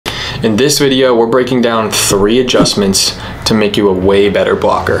In this video, we're breaking down 3 adjustments to make you a way better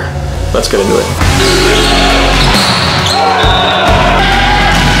blocker. Let's get into it.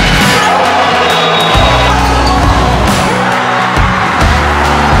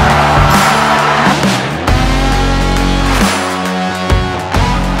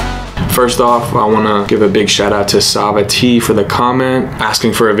 First off, I want to give a big shout out to Sava T for the comment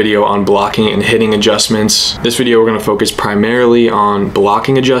asking for a video on blocking and hitting adjustments. This video we're going to focus primarily on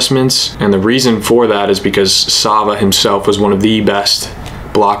blocking adjustments, and the reason for that is because Sava himself was one of the best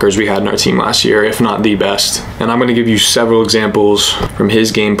blockers we had in our team last year, if not the best. And I'm going to give you several examples from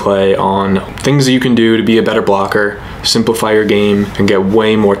his gameplay on things that you can do to be a better blocker, simplify your game, and get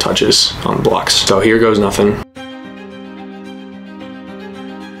way more touches on blocks. So here goes nothing.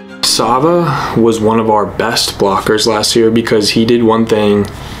 Sava was one of our best blockers last year because he did one thing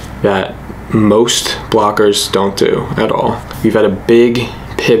that most blockers don't do at all. We've had a big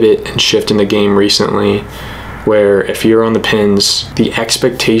pivot and shift in the game recently where if you're on the pins, the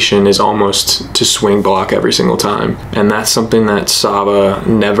expectation is almost to swing block every single time. And that's something that Sava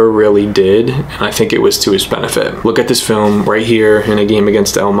never really did, and I think it was to his benefit. Look at this film right here in a game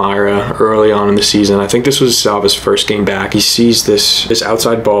against Elmira early on in the season. I think this was Sava's first game back. He sees this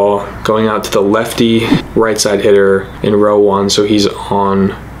outside ball going out to the lefty right side hitter in row 1, so he's on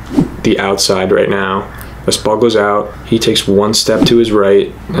the outside right now. This ball goes out, he takes one step to his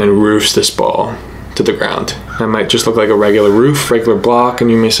right and roofs this ball to the ground. That might just look like a regular roof, regular block,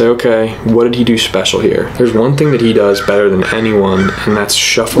 and you may say, okay, what did he do special here? There's one thing that he does better than anyone, and that's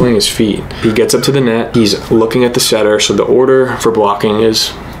shuffling his feet. He gets up to the net, he's looking at the setter, so the order for blocking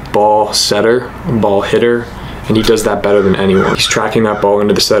is ball setter, ball hitter, and he does that better than anyone. He's tracking that ball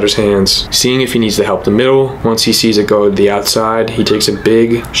into the setter's hands, seeing if he needs to help the middle. Once he sees it go to the outside, he takes a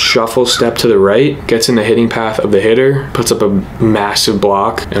big shuffle step to the right, gets in the hitting path of the hitter, puts up a massive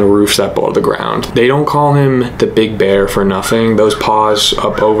block, and roofs that ball to the ground. They don't call him the big bear for nothing. Those paws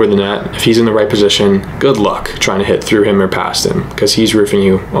up over the net, if he's in the right position, good luck trying to hit through him or past him, because he's roofing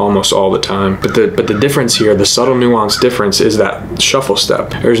you almost all the time. But the difference here, the subtle nuance difference, is that shuffle step.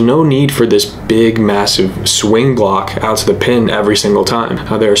 There's no need for this big, massive swing block out to the pin every single time.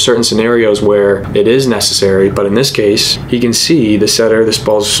 Now, there are certain scenarios where it is necessary, but in this case, he can see the setter, this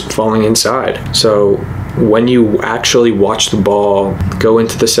ball's falling inside. So when you actually watch the ball go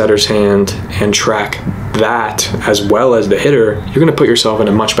into the setter's hand and track that as well as the hitter, you're going to put yourself in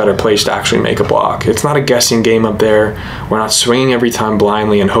a much better place to actually make a block. It's not a guessing game up there. We're not swinging every time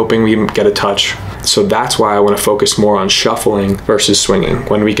blindly and hoping we get a touch. So that's why I want to focus more on shuffling versus swinging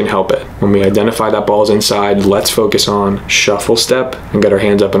when we can help it. When we identify that ball's inside, let's focus on shuffle step and get our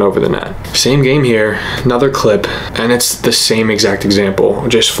hands up and over the net. Same game here, another clip, and it's the same exact example,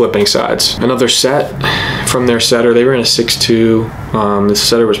 just flipping sides. Another set from their setter. They were in a 6-2. The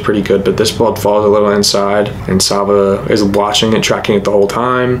setter was pretty good, but this ball falls a little inside, and Sava is watching it, tracking it the whole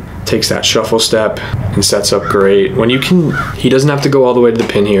time, takes that shuffle step, and sets up great. He doesn't have to go all the way to the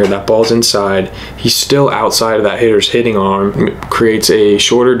pin here. That ball's inside. He's still outside of that hitter's hitting arm, creates a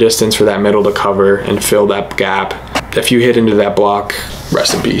shorter distance for that middle to cover and fill that gap. If you hit into that block,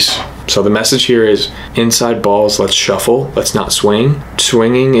 rest in peace. So the message here is inside balls, let's shuffle, let's not swing.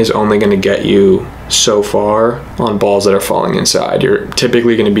 Swinging is only going to get you so far on balls that are falling inside. You're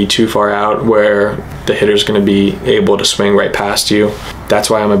typically going to be too far out where the hitter's going to be able to swing right past you. That's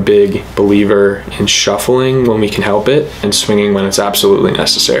why I'm a big believer in shuffling when we can help it and swinging when it's absolutely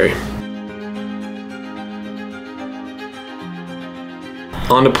necessary.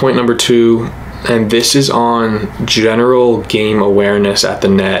 On to point number 2, and this is on general game awareness at the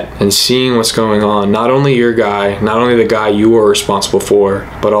net and seeing what's going on. Not only your guy, not only the guy you were responsible for,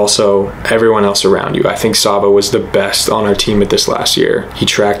 but also everyone else around you. I think Sava was the best on our team at this last year. He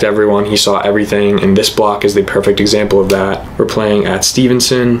tracked everyone, he saw everything, and this block is the perfect example of that. We're playing at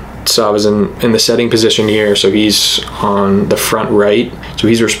Stevenson. Sava's in the setting position here, so he's on the front right, so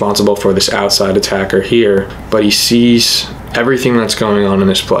he's responsible for this outside attacker here, but he sees everything that's going on in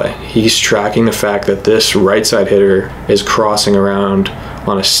this play. He's tracking the fact that this right side hitter is crossing around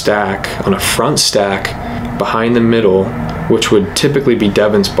on a stack, on a front stack behind the middle, which would typically be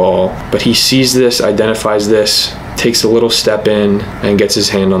Devin's ball, but he sees this, identifies this, takes a little step in, and gets his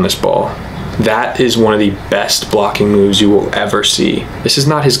hand on this ball. That is one of the best blocking moves you will ever see. This is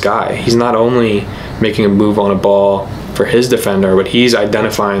not his guy. He's not only making a move on a ball for his defender, but he's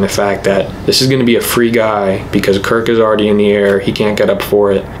identifying the fact that this is going to be a free guy because Kirk is already in the air, he can't get up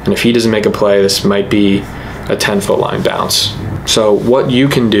for it, and if he doesn't make a play, this might be a 10-foot line bounce. So what you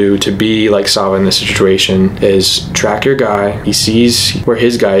can do to be like Sava in this situation is track your guy. He sees where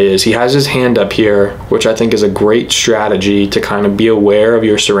his guy is. He has his hand up here, which I think is a great strategy to kind of be aware of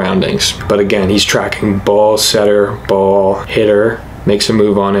your surroundings. But again, he's tracking ball, setter, ball, hitter, makes a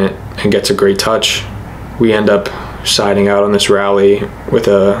move on it, and gets a great touch. We end up siding out on this rally with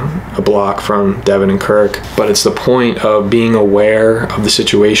a block from Devin and Kirk. But it's the point of being aware of the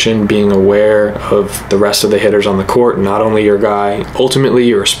situation, being aware of the rest of the hitters on the court, not only your guy. Ultimately,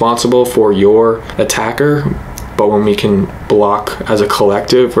 you're responsible for your attacker, but when we can block as a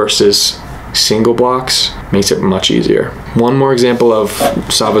collective versus single blocks, makes it much easier. One more example of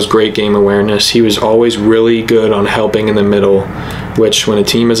Sava's great game awareness. He was always really good on helping in the middle, which when a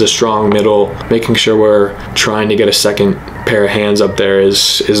team is a strong middle, making sure we're trying to get a second pair of hands up there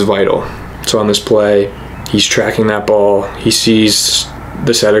is vital. So on this play, he's tracking that ball. He sees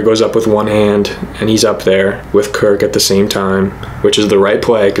the setter goes up with one hand, and he's up there with Kirk at the same time, which is the right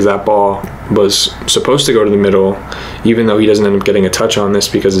play because that ball was supposed to go to the middle, even though he doesn't end up getting a touch on this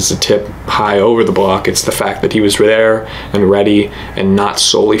because it's a tip high over the block. It's the fact that he was there and ready and not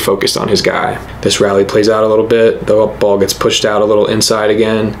solely focused on his guy. This rally plays out a little bit. The ball gets pushed out a little inside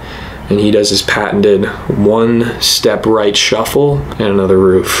again, and he does his patented one step right shuffle and another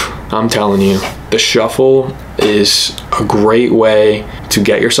roof. I'm telling you, the shuffle is a great way to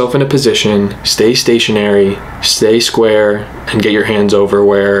get yourself in a position, stay stationary, stay square, and get your hands over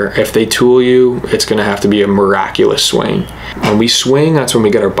where if they tool you, it's gonna have to be a miraculous swing. When we swing, that's when we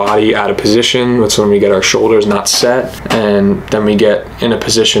get our body out of position, that's when we get our shoulders not set, and then we get in a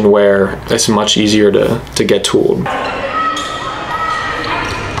position where it's much easier to get tooled.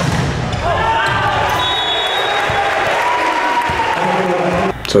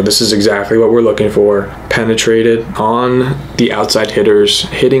 So this is exactly what we're looking for. Penetrated on the outside hitters,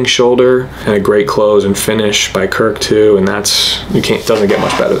 hitting shoulder, and a great close and finish by Kirk too, and doesn't get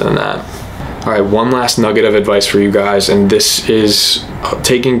much better than that. All right, one last nugget of advice for you guys, and this is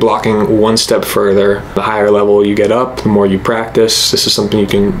taking blocking one step further. The higher level you get up, the more you practice. This is something you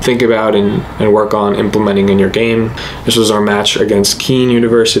can think about and work on implementing in your game. This was our match against Keene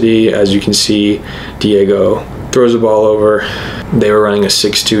University. As you can see, Diego throws the ball over. They were running a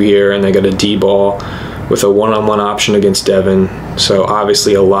 6-2 here, and they got a D ball with a one-on-one option against Devin. So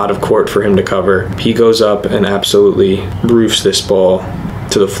obviously a lot of court for him to cover. He goes up and absolutely roofs this ball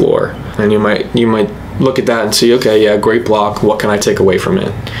to the floor. And you might look at that and see, okay, yeah, great block. What can I take away from it?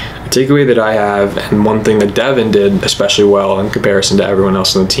 A takeaway that I have, and one thing that Devin did especially well in comparison to everyone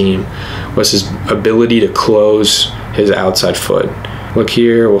else on the team, was his ability to close his outside foot. Look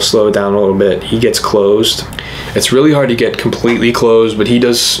here, we'll slow it down a little bit. He gets closed. It's really hard to get completely closed, but he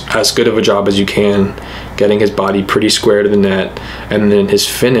does as good of a job as you can, getting his body pretty square to the net, and then his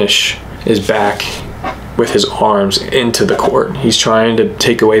finish is back with his arms into the court. He's trying to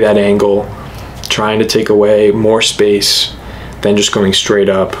take away that angle, trying to take away more space than just going straight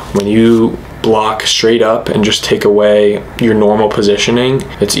up. When you block straight up and just take away your normal positioning,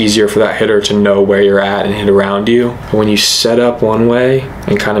 it's easier for that hitter to know where you're at and hit around you. But when you set up one way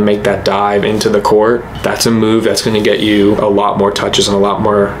and kind of make that dive into the court, that's a move that's going to get you a lot more touches and a lot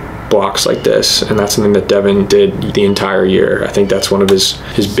more blocks like this, and that's something that Devin did the entire year. I think that's one of his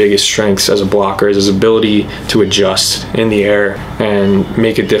biggest strengths as a blocker, is his ability to adjust in the air and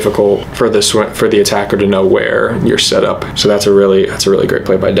make it difficult for the attacker to know where you're set up. So that's a really great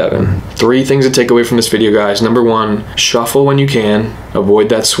play by Devin. 3 things to take away from this video, guys. Number 1, shuffle when you can. Avoid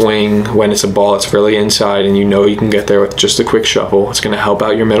that swing when it's a ball that's really inside and you know you can get there with just a quick shuffle. It's going to help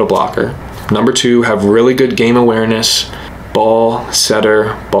out your middle blocker. Number 2, have really good game awareness. Ball,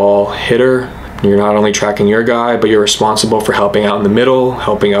 setter, ball, hitter. You're not only tracking your guy, but you're responsible for helping out in the middle,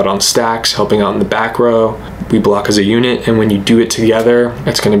 helping out on stacks, helping out in the back row. We block as a unit, and when you do it together,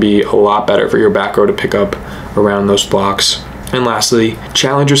 it's going to be a lot better for your back row to pick up around those blocks. And lastly,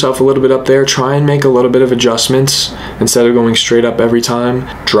 challenge yourself a little bit up there. Try and make a little bit of adjustments. Instead of going straight up every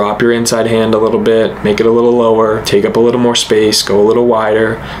time, drop your inside hand a little bit, make it a little lower, take up a little more space, go a little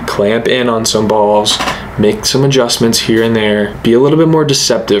wider, clamp in on some balls, make some adjustments here and there. Be a little bit more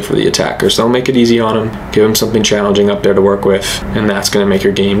deceptive for the attackers. Don't make it easy on them. Give them something challenging up there to work with, and that's going to make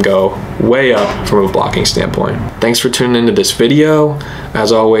your game go way up from a blocking standpoint. Thanks for tuning into this video.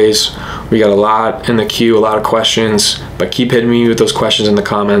 As always, we got a lot in the queue, a lot of questions, but keep hitting me with those questions in the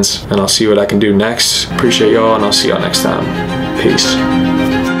comments, and I'll see what I can do next. Appreciate y'all, and I'll see y'all next time. Peace.